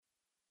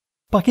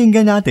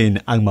Pakinggan natin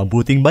ang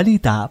mabuting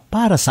balita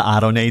para sa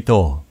araw na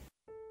ito.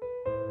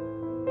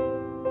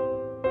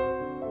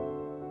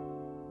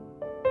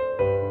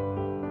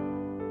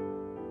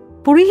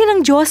 Purihin ang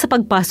Diyos sa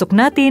pagpasok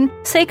natin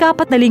sa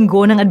ika-4 na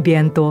linggo ng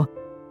Adbyento.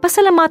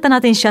 Pasalamatan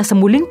natin siya sa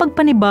muling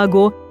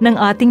pagpanibago ng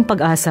ating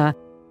pag-asa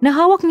na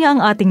hawak niya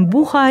ang ating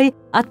buhay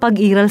at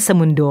pag-iral sa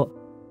mundo.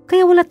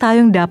 Kaya wala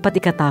tayong dapat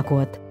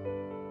ikatakot.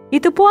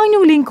 Ito po ang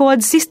inyong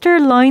lingkod,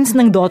 Sister Lines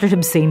ng Daughters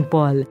of St.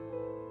 Paul.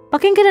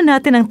 Pakinggan na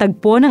natin ang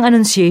tagpo ng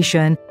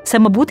Annunciation sa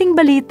mabuting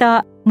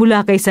balita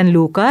mula kay San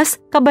Lucas,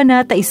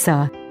 Kabanata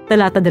 1,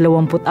 talata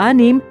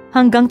 26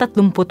 hanggang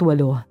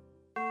 38.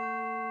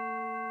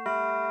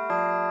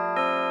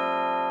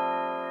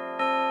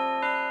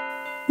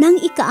 Nang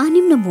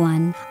ika-6 na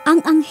buwan, ang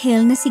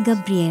anghel na si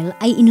Gabriel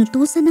ay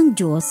inutusan ng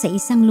Diyos sa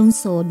isang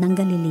lungsod ng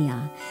Galilea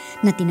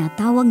na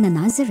tinatawag na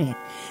Nazareth,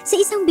 sa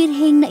isang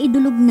birheng na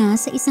idulog na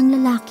sa isang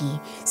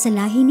lalaki sa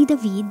lahi ni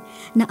David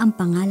na ang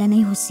pangalan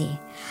ay Jose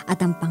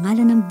at ang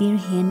pangalan ng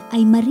birhen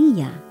ay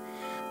Maria.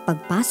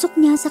 Pagpasok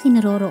niya sa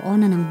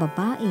kinaroroonan ng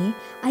babae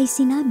ay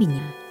sinabi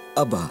niya,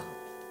 Aba,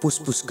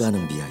 puspos ka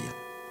ng biyaya.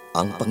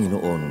 Ang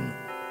Panginoon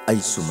ay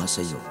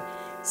sumasayo.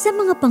 Sa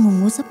mga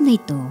pangungusap na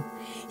ito,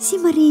 si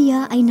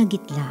Maria ay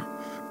nagitla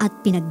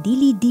at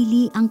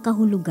pinagdili-dili ang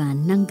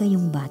kahulugan ng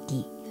gayong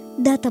bati.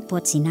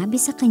 Datapot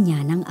sinabi sa kanya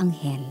ng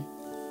anghel,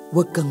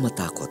 Huwag kang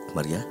matakot,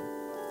 Maria,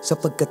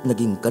 sapagkat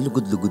naging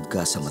kalugod-lugod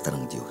ka sa mata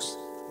ng Diyos.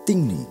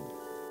 Tingnan,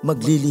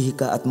 maglilihi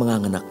ka at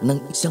manganganak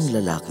ng isang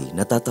lalaki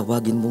na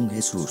tatawagin mong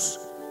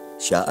Jesus.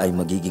 Siya ay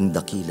magiging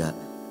dakila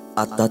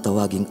at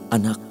tatawaging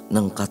anak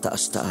ng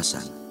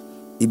kataas-taasan.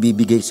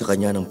 Ibibigay sa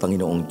kanya ng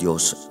Panginoong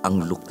Diyos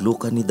ang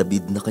luklukan ni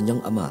David na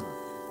kanyang ama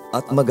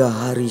at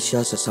maghahari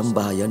siya sa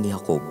sambahayan ni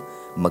Jacob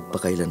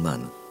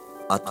magpakailanman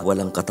at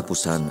walang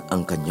katapusan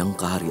ang kanyang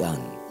kaharian.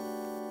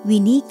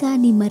 Winika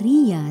ni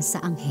Maria sa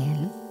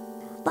anghel,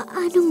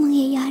 Paanong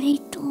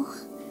mangyayari ito?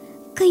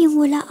 Kayong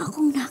wala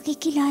akong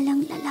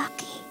nakikilalang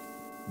lalaki.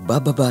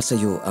 Bababa sa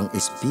iyo ang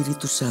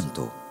Espiritu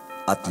Santo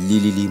at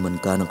lililiman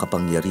ka ng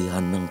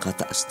kapangyarihan ng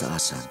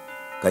kataas-taasan.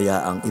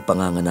 Kaya ang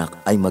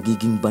ipanganganak ay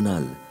magiging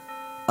banal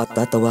at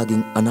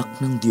tatawaging anak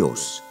ng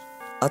Diyos.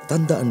 At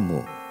tandaan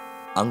mo,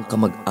 ang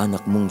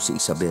kamag-anak mong si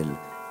Isabel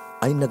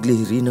ay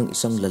naglihiri ng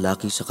isang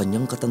lalaki sa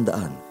kanyang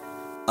katandaan,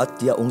 at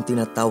yaong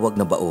tinatawag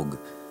na baog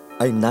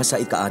ay nasa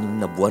ika-6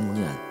 na buwan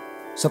niya,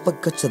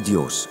 sapagkat sa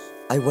Diyos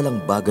ay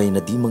walang bagay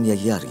na di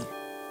mangyayari.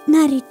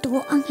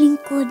 Narito ang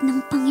lingkod ng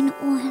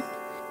Panginoon.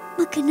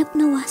 Maganap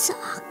nawa sa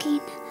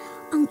akin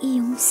ang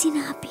iyong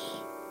sinabi.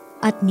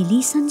 At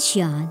nilisan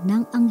siya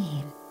ng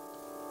anghel.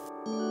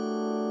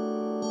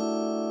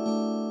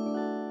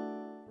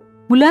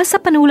 Mula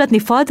sa panulat ni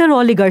Father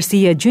Rolly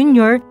Garcia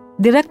Jr.,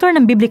 Director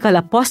ng Biblical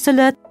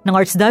Apostolate ng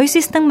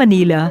Archdiocese ng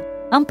Manila,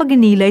 ang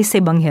pagninilay sa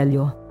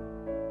Ebanghelyo.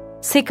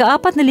 Sa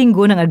ika-4 na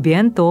linggo ng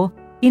Adbyento,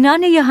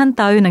 inaanyayahan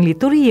tayo ng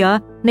liturhiya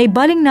na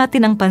ibaling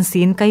natin ang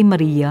pansin kay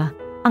Maria,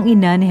 ang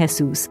ina ni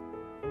Jesus.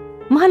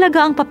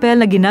 Mahalaga ang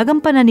papel na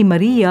ginagampanan ni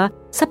Maria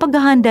sa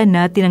paghahanda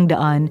natin ng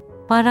daan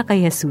para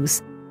kay Jesus.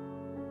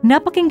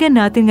 Napakinggan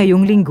natin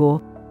ngayong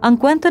linggo ang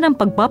kwento ng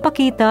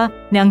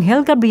pagpapakita ni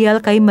Anghel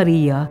Gabriel kay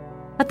Maria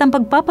at ang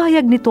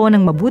pagpapahayag nito ng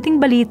mabuting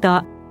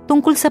balita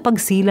tungkol sa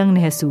pagsilang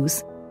ni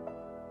Jesus.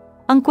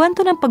 Ang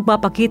kwento ng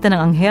pagpapakita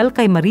ng anghel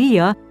kay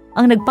Maria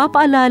ang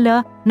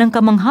nagpapaalala ng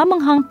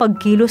kamanghamanghang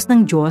pagkilos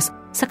ng Diyos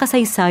sa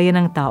kasaysayan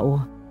ng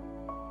tao.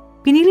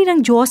 Pinili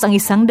ng Diyos ang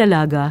isang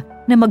dalaga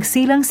na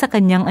magsilang sa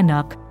kanyang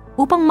anak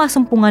upang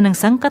masumpungan ng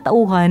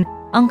sangkatauhan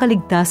ang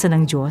kaligtasan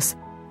ng Diyos.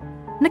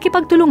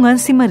 Nakipagtulungan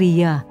si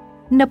Maria,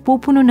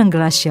 napupuno ng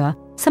grasya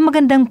sa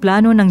magandang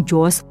plano ng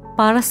Diyos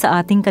para sa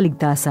ating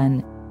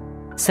kaligtasan.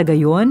 Sa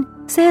gayon,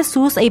 si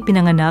Jesus ay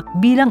pinanganak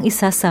bilang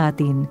isa sa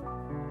atin,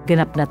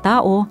 ganap na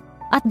tao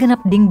at ganap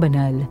ding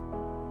banal.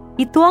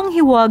 Ito ang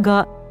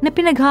hiwaga na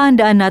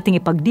pinaghahandaan nating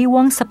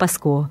ipagdiwang sa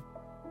Pasko,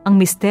 ang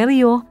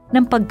misteryo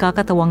ng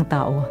pagkakatawang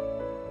tao.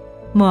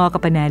 Mga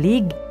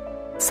kapanalig,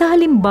 sa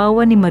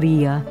halimbawa ni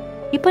Maria,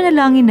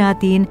 ipanalangin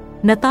natin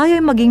na tayo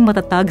ay maging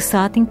matatag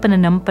sa ating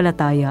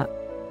pananampalataya.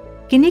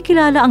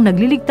 Kinikilala ang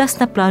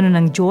nagliligtas na plano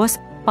ng Diyos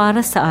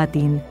para sa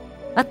atin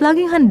at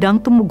laging handang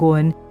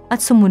tumugon at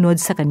sumunod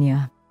sa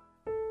Kanya.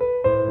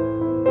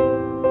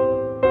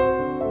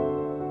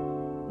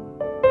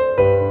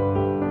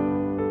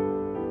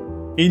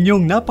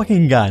 Inyong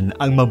napakinggan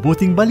ang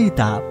mabuting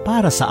balita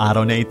para sa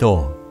araw na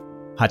ito.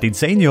 Hatid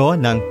sa inyo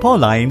ng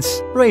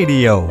Paulines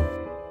Radio.